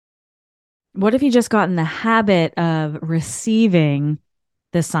What if you just got in the habit of receiving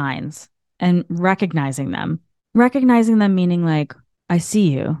the signs and recognizing them? Recognizing them meaning like, I see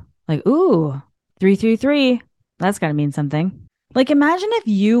you. Like, ooh, 333. That's got to mean something. Like, imagine if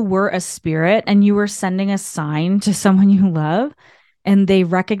you were a spirit and you were sending a sign to someone you love and they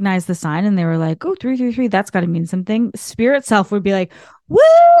recognized the sign and they were like, oh, 333, that's got to mean something. Spirit self would be like,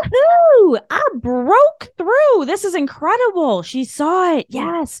 woohoo, I broke through. This is incredible. She saw it.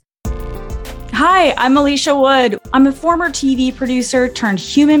 Yes. Hi, I'm Alicia Wood. I'm a former TV producer turned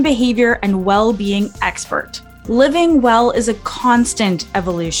human behavior and well-being expert. Living well is a constant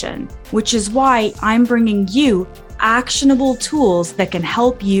evolution, which is why I'm bringing you actionable tools that can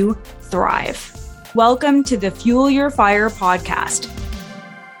help you thrive. Welcome to the Fuel Your Fire podcast.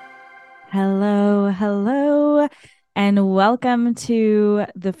 Hello, and welcome to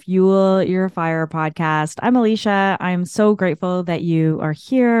the Fuel Your Fire podcast. I'm Alicia. I'm so grateful that you are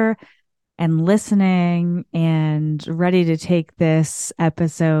here and listening and ready to take this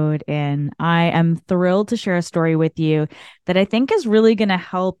episode in. I am thrilled to share a story with you that I think is really going to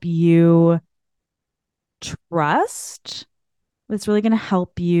help you trust. It's really going to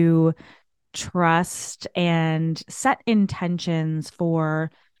help you trust and set intentions for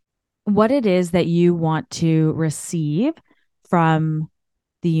what it is that you want to receive from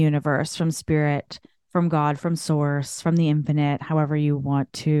the universe, from spirit, from God, from source, from the infinite, however you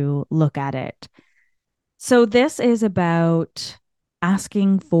want to look at it. So this is about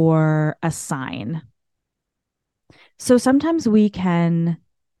asking for a sign. So sometimes we can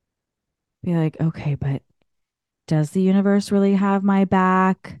be like, okay, but does the universe really have my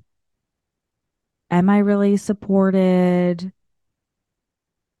back? Am I really supported?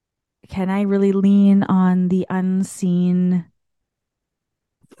 Can I really lean on the unseen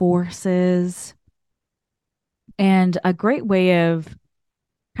forces? And a great way of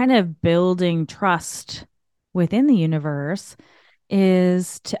kind of building trust within the universe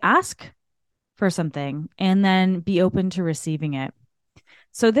is to ask for something and then be open to receiving it.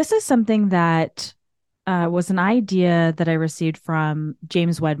 So, this is something that was an idea that I received from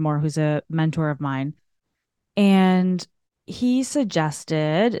James Wedmore, who's a mentor of mine. And he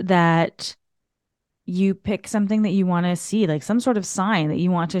suggested that you pick something that you want to see, like some sort of sign that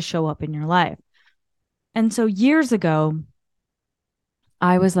you want to show up in your life. And so years ago,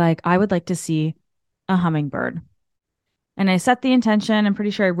 I was like, I would like to see a hummingbird. And I set the intention. I'm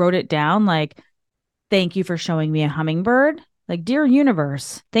pretty sure I wrote it down like, thank you for showing me a hummingbird. Like, dear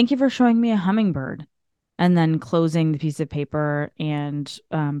universe, thank you for showing me a hummingbird. And then closing the piece of paper and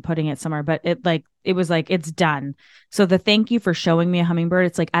putting it somewhere. But it was like, it's done. So the thank you for showing me a hummingbird,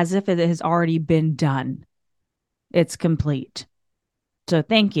 it's like as if it has already been done. It's complete. So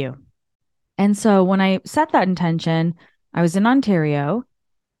thank you. And so when I set that intention, I was in Ontario.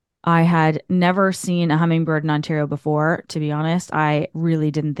 I had never seen a hummingbird in Ontario before. To be honest, I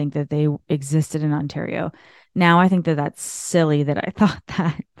really didn't think that they existed in Ontario. Now I think that that's silly that I thought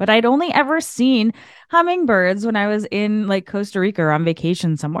that, but I'd only ever seen hummingbirds when I was in like Costa Rica or on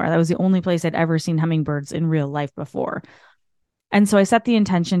vacation somewhere. That was the only place I'd ever seen hummingbirds in real life before. And so I set the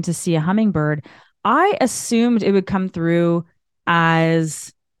intention to see a hummingbird. I assumed it would come through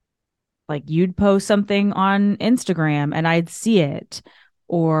as like you'd post something on Instagram and I'd see it,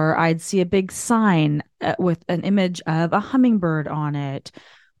 or I'd see a big sign with an image of a hummingbird on it,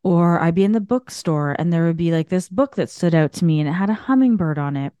 or I'd be in the bookstore and there would be like this book that stood out to me and it had a hummingbird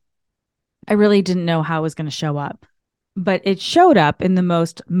on it. I really didn't know how it was going to show up, but it showed up in the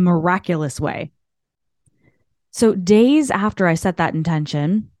most miraculous way. So, days after I set that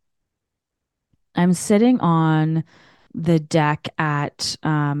intention, I'm sitting on the deck at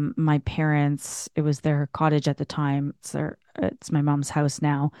my parents. It was their cottage at the time. It's my mom's house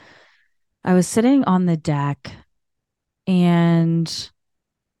now. I was sitting on the deck and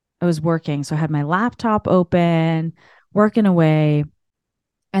I was working. So I had my laptop open, working away.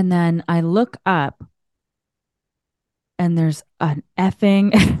 And then I look up and there's an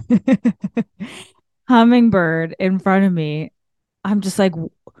effing hummingbird in front of me. I'm just like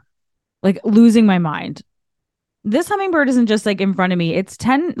losing my mind. This hummingbird isn't just like in front of me. It's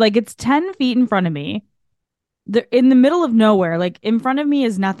 10 feet in front of me. They're in the middle of nowhere. Like in front of me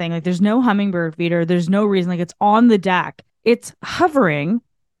is nothing. Like there's no hummingbird feeder. There's no reason. Like it's on the deck. It's hovering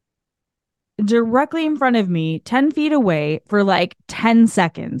directly in front of me, 10 feet away for like 10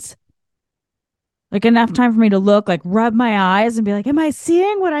 seconds. Like enough time for me to look, like rub my eyes and be like, am I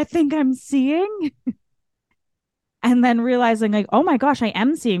seeing what I think I'm seeing? And then realizing like, oh my gosh, I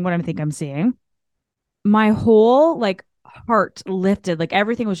am seeing what I think I'm seeing. My whole like heart lifted, like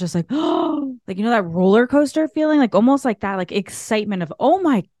everything was just like, oh, like, that roller coaster feeling, like almost like that, like excitement of, oh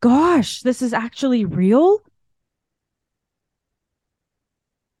my gosh, this is actually real.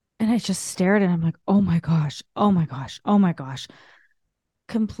 And I just stared and I'm like, oh my gosh, oh my gosh, oh my gosh.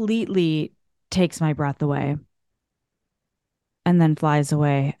 Completely takes my breath away and then flies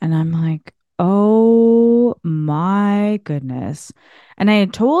away. And I'm like, oh my goodness. And I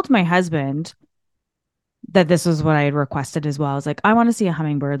had told my husband that this was what I had requested as well. I was like, I want to see a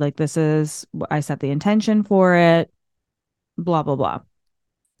hummingbird. Like, this is, I set the intention for it, blah, blah, blah.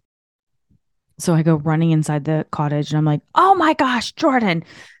 So I go running inside the cottage and I'm like, oh my gosh, Jordan,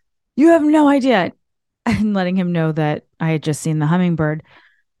 you have no idea. And letting him know that I had just seen the hummingbird.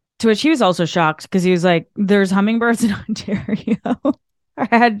 To which he was also shocked because he was like, there's hummingbirds in Ontario. I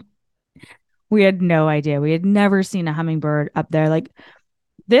had we had no idea. We had never seen a hummingbird up there. Like,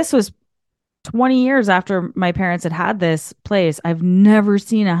 this was 20 years after my parents had this place. I've never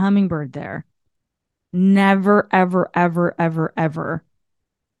seen a hummingbird there. Never, ever, ever, ever, ever.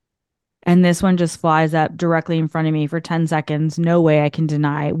 And this one just flies up directly in front of me for 10 seconds. No way I can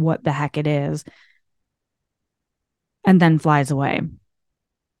deny what the heck it is. And then flies away.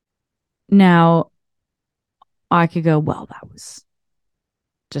 Now, I could go, well, that was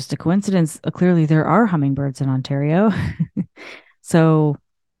just a coincidence. Clearly, there are hummingbirds in Ontario. So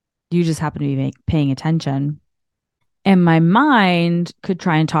you just happen to be paying attention. And my mind could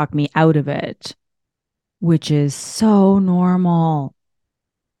try and talk me out of it, which is so normal.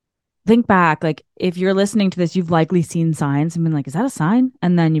 Think back, like if you're listening to this, you've likely seen signs and been like, is that a sign?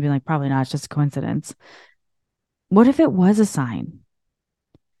 And then you've been like, probably not, it's just a coincidence. What if it was a sign?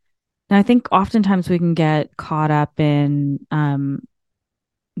 And I think oftentimes we can get caught up in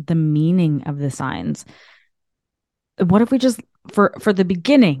the meaning of the signs. What if we just, for the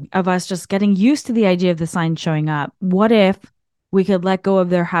beginning of us just getting used to the idea of the sign showing up, what if we could let go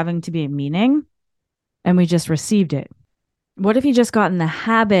of there having to be a meaning and we just received it? What if you just got in the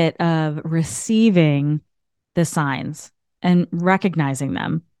habit of receiving the signs and recognizing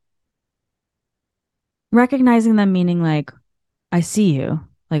them? Recognizing them meaning like, I see you.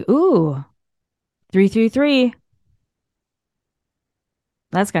 Like, ooh, 333.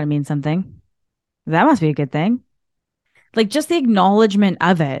 That's got to mean something. That must be a good thing. Like, just the acknowledgement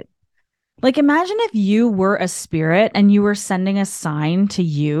of it. Like, imagine if you were a spirit and you were sending a sign to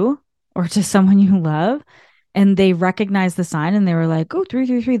you or to someone you love, and they recognized the sign and they were like, oh,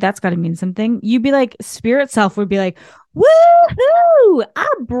 333, that's got to mean something. You'd be like, spirit self would be like, woohoo, I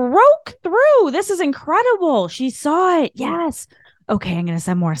broke through. This is incredible. She saw it. Yes. Okay, I'm going to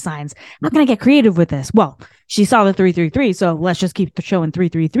send more signs. I'm not going to get creative with this. Well, she saw the 333, so let's just keep showing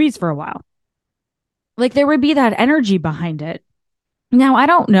 333s for a while. Like, there would be that energy behind it. Now, I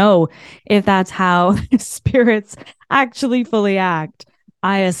don't know if that's how spirits actually fully act.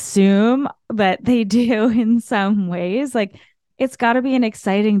 I assume that they do in some ways. Like, it's got to be an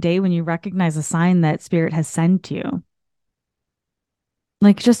exciting day when you recognize a sign that spirit has sent you.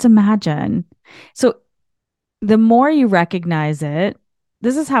 Like, just imagine. So, the more you recognize it,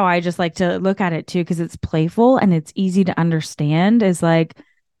 this is how I just like to look at it too, because it's playful and it's easy to understand. Is like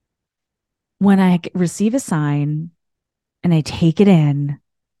when I receive a sign and I take it in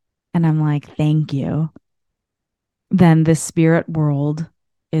and I'm like, thank you, then the spirit world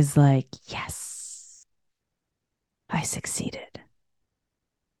is like, yes, I succeeded.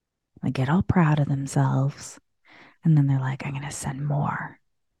 They get all proud of themselves. And then they're like, I'm going to send more.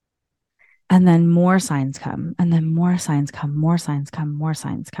 And then more signs come. And then more signs come, more signs come, more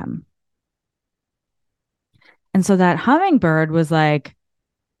signs come. And so that hummingbird was like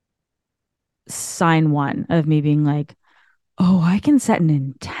sign one of me being like, oh, I can set an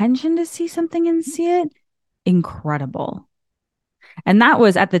intention to see something and see it. Incredible. And that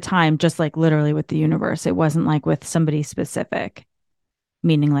was at the time, just like literally with the universe. It wasn't like with somebody specific,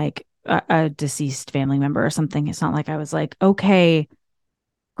 meaning like a deceased family member or something. It's not like I was like, okay,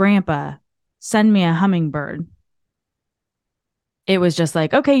 grandpa, send me a hummingbird. It was just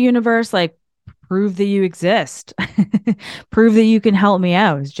like, okay, universe, like prove that you exist. Prove that you can help me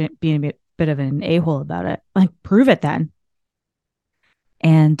out. I was being a bit of an a-hole about it. Like, prove it then.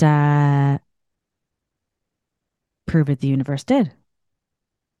 And prove it the universe did.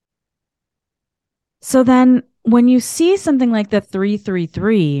 So then when you see something like the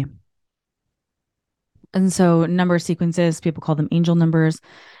 333, and so number sequences, people call them angel numbers.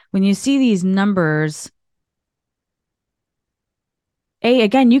 When you see these numbers,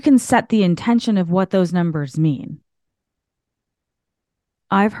 again, you can set the intention of what those numbers mean.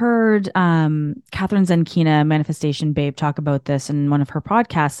 I've heard Catherine Zenkina, Manifestation Babe, talk about this in one of her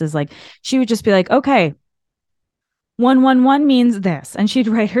podcasts. Is like, she would just be like, okay, 111 means this. And she'd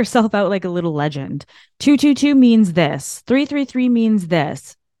write herself out like a little legend. 222 means this. 333 means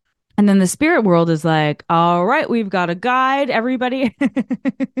this. And then the spirit world is like, all right, we've got a guide, everybody.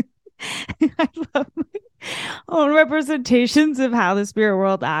 I love my own representations of how the spirit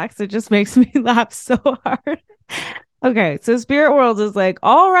world acts. It just makes me laugh so hard. Okay, so spirit world is like,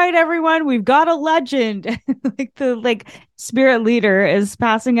 all right, everyone, we've got a legend. Like the spirit leader is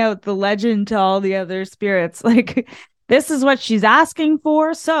passing out the legend to all the other spirits. Like, this is what she's asking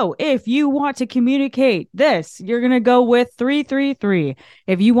for. So if you want to communicate this, you're gonna go with 333.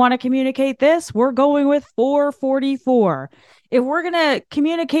 If you want to communicate this, we're going with 444. If we're gonna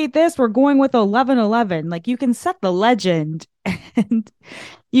communicate this, we're going with 1111. Like, you can set the legend and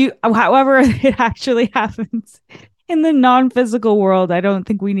you, however it actually happens in the non-physical world, I don't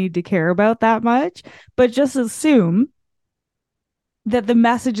think we need to care about that much, but just assume that the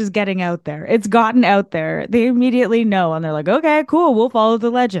message is getting out there. It's gotten out there. They immediately know and they're like, okay, cool, we'll follow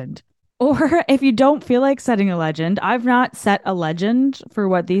the legend. Or if you don't feel like setting a legend, I've not set a legend for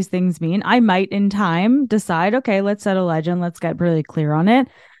what these things mean. I might in time decide, okay, let's set a legend. Let's get really clear on it.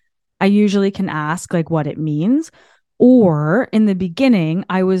 I usually can ask like what it means. Or in the beginning,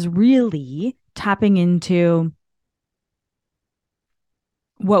 I was really tapping into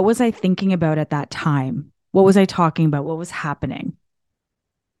what was I thinking about at that time? What was I talking about? What was happening?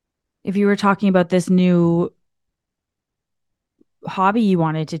 If you were talking about this new hobby you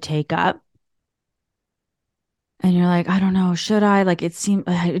wanted to take up and you're like, I don't know, should I? Like, it seemed,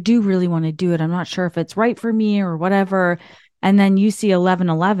 I do really want to do it. I'm not sure if it's right for me or whatever. And then you see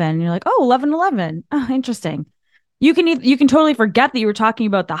 1111 and you're like, oh, 1111. Oh, interesting. You can totally forget that you were talking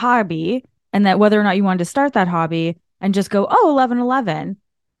about the hobby and that whether or not you wanted to start that hobby and just go, oh, 1111.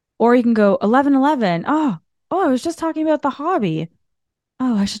 Or you can go 1111. Oh, I was just talking about the hobby.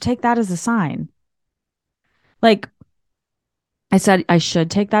 Oh, I should take that as a sign. Like, I said I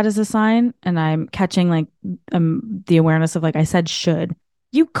should take that as a sign, and I'm catching like the awareness of like I said should.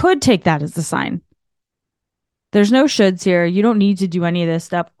 You could take that as a sign. There's no shoulds here. You don't need to do any of this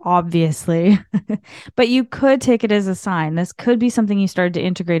stuff, obviously, but you could take it as a sign. This could be something you started to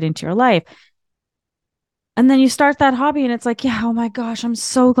integrate into your life. And then you start that hobby, and it's like, yeah, oh my gosh, I'm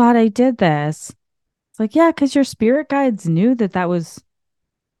so glad I did this. It's like, yeah, because your spirit guides knew that that was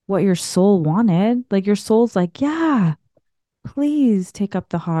what your soul wanted. Like, your soul's like, yeah, please take up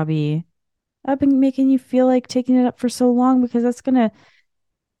the hobby. I've been making you feel like taking it up for so long because that's gonna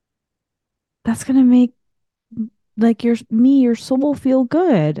make like your soul feel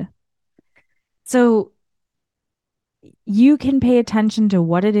good. So you can pay attention to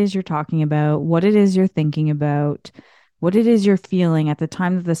what it is you're talking about, what it is you're thinking about, what it is you're feeling at the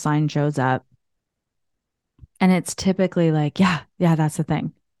time that the sign shows up. And it's typically like, yeah, that's the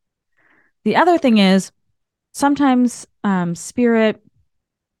thing. The other thing is sometimes spirit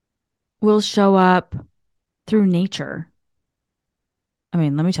will show up through nature. I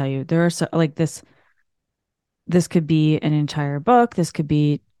mean, let me tell you, there are so like this could be an entire book, this could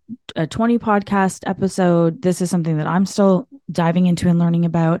be a 20 podcast episode. This is something that I'm still diving into and learning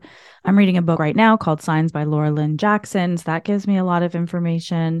about. I'm reading a book right now called Signs by Laura Lynn Jackson. So that gives me a lot of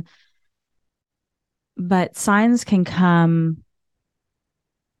information. But signs can come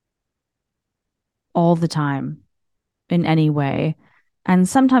all the time in any way. And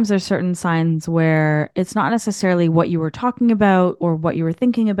sometimes there's certain signs where it's not necessarily what you were talking about or what you were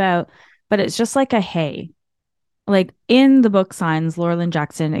thinking about, but it's just like a hey. Like in the book Signs, Laura Lynn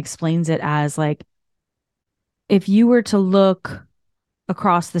Jackson explains it as like if you were to look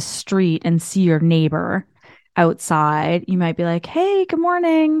across the street and see your neighbor outside, you might be like, hey, good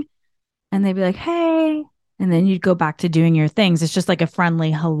morning. And they'd be like, hey. And then you'd go back to doing your things. It's just like a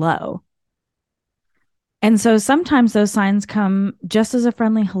friendly hello. And so sometimes those signs come just as a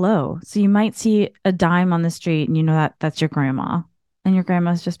friendly hello. So you might see a dime on the street and you know that that's your grandma. And your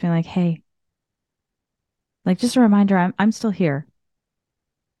grandma's just being like, hey, like just a reminder, I'm still here.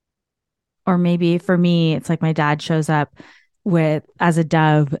 Or maybe for me, it's like my dad shows up with as a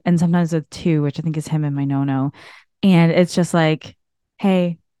dove and sometimes with two, which I think is him and my no. And it's just like,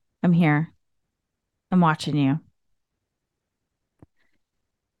 hey, I'm here. I'm watching you.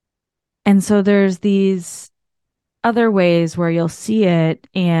 And so there's these other ways where you'll see it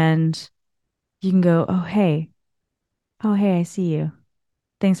and you can go, oh, hey. Oh, hey, I see you.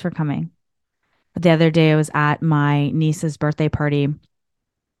 Thanks for coming. The other day I was at my niece's birthday party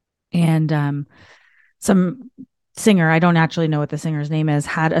and some singer, I don't actually know what the singer's name is,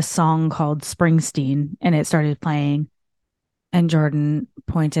 had a song called Springsteen and it started playing. And Jordan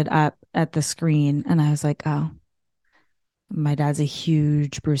pointed up at the screen and I was like, oh, My dad's a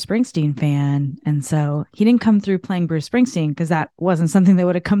huge Bruce Springsteen fan. And so he didn't come through playing Bruce Springsteen because that wasn't something that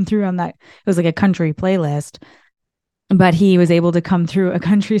would have come through on that. It was like a country playlist. But he was able to come through a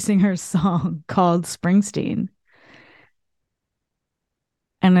country singer's song called Springsteen.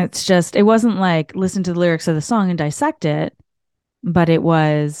 And it's just, it wasn't like listen to the lyrics of the song and dissect it, but it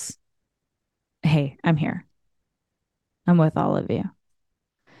was, hey, I'm here. I'm with all of you.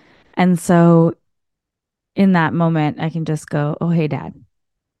 And so in that moment, I can just go, oh, hey, dad,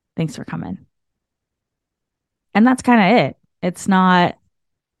 thanks for coming. And that's kind of it. It's not,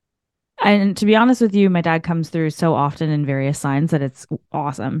 and to be honest with you, my dad comes through so often in various signs that it's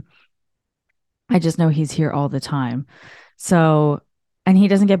awesome. I just know he's here all the time. So, and he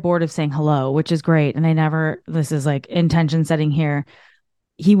doesn't get bored of saying hello, which is great. And I never, this is like intention setting here.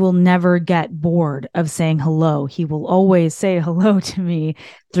 He will never get bored of saying hello. He will always say hello to me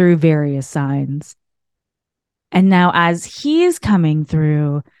through various signs. And now, as he's coming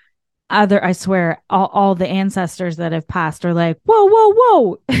through, I swear, all the ancestors that have passed are like, whoa, whoa,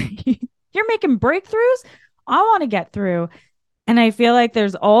 whoa, you're making breakthroughs. I want to get through. And I feel like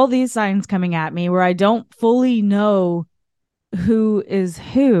there's all these signs coming at me where I don't fully know who is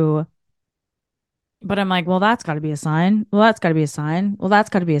who. But I'm like, well, that's got to be a sign. Well, that's got to be a sign. Well, that's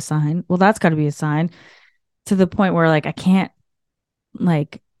got to be a sign. Well, that's got to be a sign, to the point where like I can't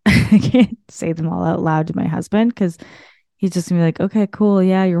like I can't say them all out loud to my husband because he's just gonna be like, okay, cool,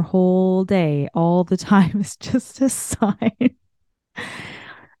 yeah, your whole day, all the time is just a sign.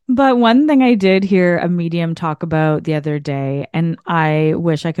 But one thing I did hear a medium talk about the other day, and I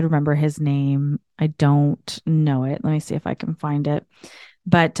wish I could remember his name. I don't know it. Let me see if I can find it.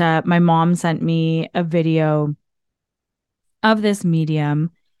 But my mom sent me a video of this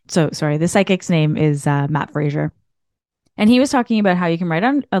medium. So sorry, the psychic's name is Matt Frazier. And he was talking about how you can write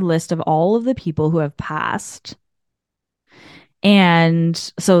on a list of all of the people who have passed. And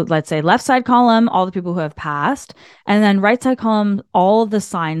so let's say left side column, all the people who have passed, and then right side column, all the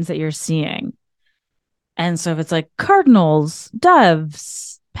signs that you're seeing. And so if it's like cardinals,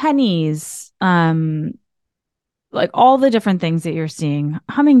 doves, pennies, like all the different things that you're seeing,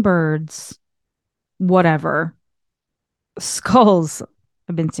 hummingbirds, whatever, skulls.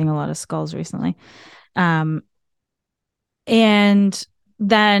 I've been seeing a lot of skulls recently. Um, and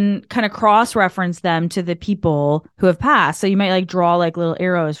then kind of cross reference them to the people who have passed. So you might like draw like little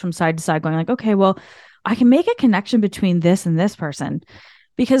arrows from side to side, going like, okay, well, I can make a connection between this and this person,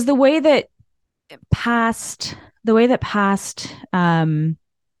 because the way that past, like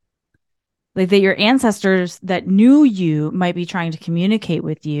that your ancestors that knew you might be trying to communicate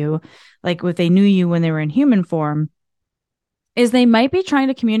with you, like if they knew you when they were in human form, is they might be trying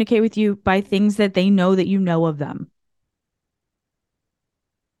to communicate with you by things that they know that you know of them.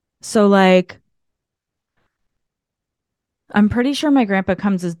 So like I'm pretty sure my grandpa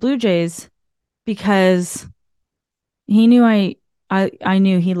comes as Blue Jays because he knew I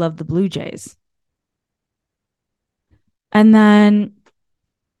knew he loved the Blue Jays. And then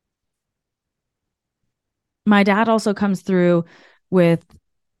my dad also comes through with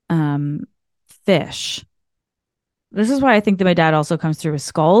um fish. This is why I think that my dad also comes through with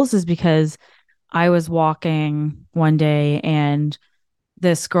skulls, is because I was walking one day and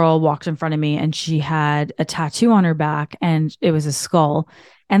this girl walked in front of me and she had a tattoo on her back and it was a skull.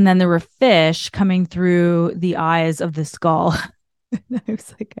 And then there were fish coming through the eyes of the skull. I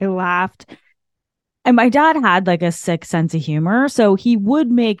was like, I laughed. And my dad had like a sick sense of humor. So he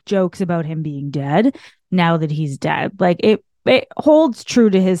would make jokes about him being dead now that he's dead. Like it holds true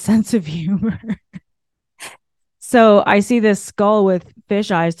to his sense of humor. So I see this skull with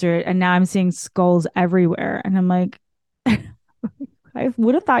fish eyes through it, and now I'm seeing skulls everywhere. And I'm like, I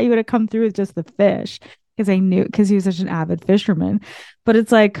would have thought you would have come through with just the fish because I knew, because he was such an avid fisherman. But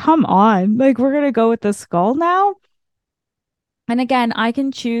it's like, come on, like we're gonna go with the skull now. And again, I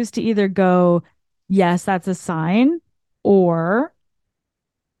can choose to either go, yes, that's a sign, or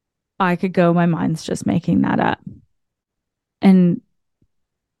I could go, my mind's just making that up. And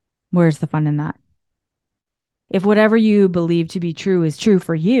where's the fun in that? If whatever you believe to be true is true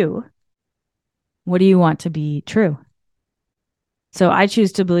for you, what do you want to be true? So I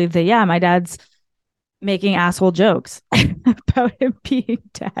choose to believe that, yeah, my dad's making asshole jokes about him being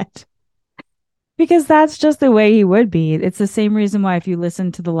dead, because that's just the way he would be. It's the same reason why, if you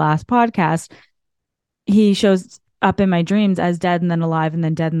listen to the last podcast, he shows up in my dreams as dead and then alive and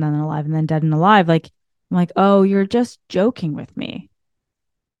then dead and then alive and then dead and alive. Like, I'm like, oh, you're just joking with me.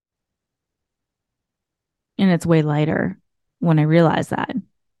 And it's way lighter when I realize that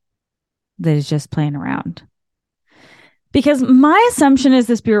he's just playing around. Because my assumption is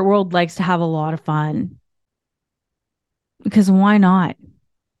the spirit world likes to have a lot of fun. because why not?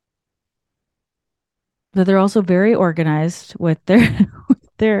 But they're also very organized with their with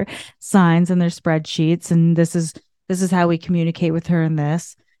their signs and their spreadsheets, and this is how we communicate with her in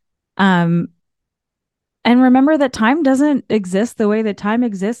this. Um, and remember that time doesn't exist the way that time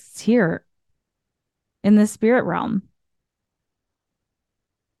exists here in the spirit realm.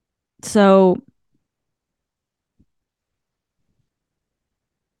 So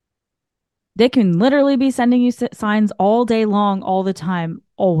they can literally be sending you signs all day long, all the time,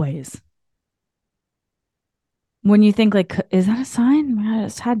 always. When you think like, is that a sign? Man,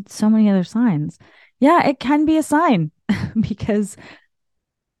 it's had so many other signs. Yeah, it can be a sign because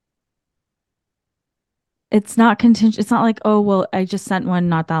it's not contingent. It's not like, oh, well, I just sent one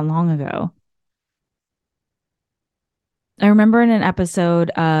not that long ago. I remember in an episode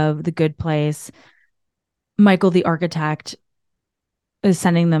of The Good Place, Michael the architect is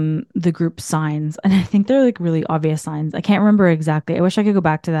sending them the group signs. And I think they're like really obvious signs. I can't remember exactly. I wish I could go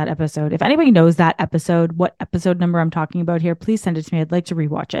back to that episode. If anybody knows that episode, what episode number I'm talking about here, please send it to me. I'd like to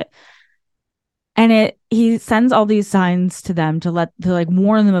rewatch it. And he sends all these signs to them to like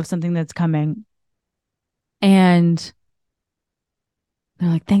warn them of something that's coming. And they're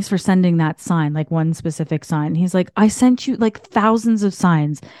like, thanks for sending that sign, like one specific sign. He's like, I sent you like thousands of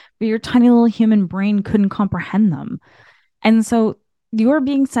signs, but your tiny little human brain couldn't comprehend them. And so you're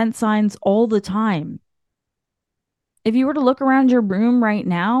being sent signs all the time. If you were to look around your room right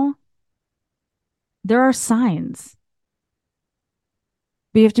now, there are signs.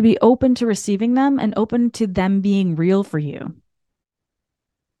 But you have to be open to receiving them and open to them being real for you.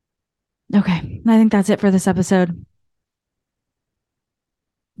 Okay, I think that's it for this episode.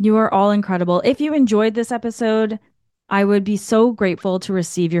 You are all incredible. If you enjoyed this episode, I would be so grateful to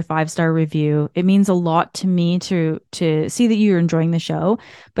receive your 5-star review. It means a lot to me to see that you're enjoying the show,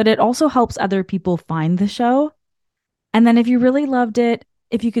 but it also helps other people find the show. And then if you really loved it,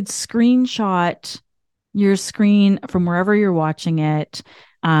 if you could screenshot your screen from wherever you're watching it,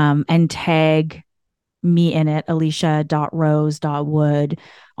 and tag me in it, alicia.rose.wood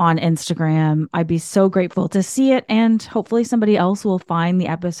on Instagram. I'd be so grateful to see it. And hopefully somebody else will find the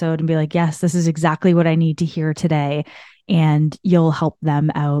episode and be like, yes, this is exactly what I need to hear today. And you'll help them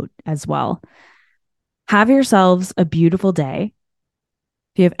out as well. Have yourselves a beautiful day.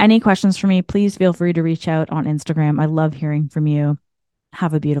 If you have any questions for me, please feel free to reach out on Instagram. I love hearing from you.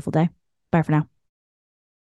 Have a beautiful day. Bye for now.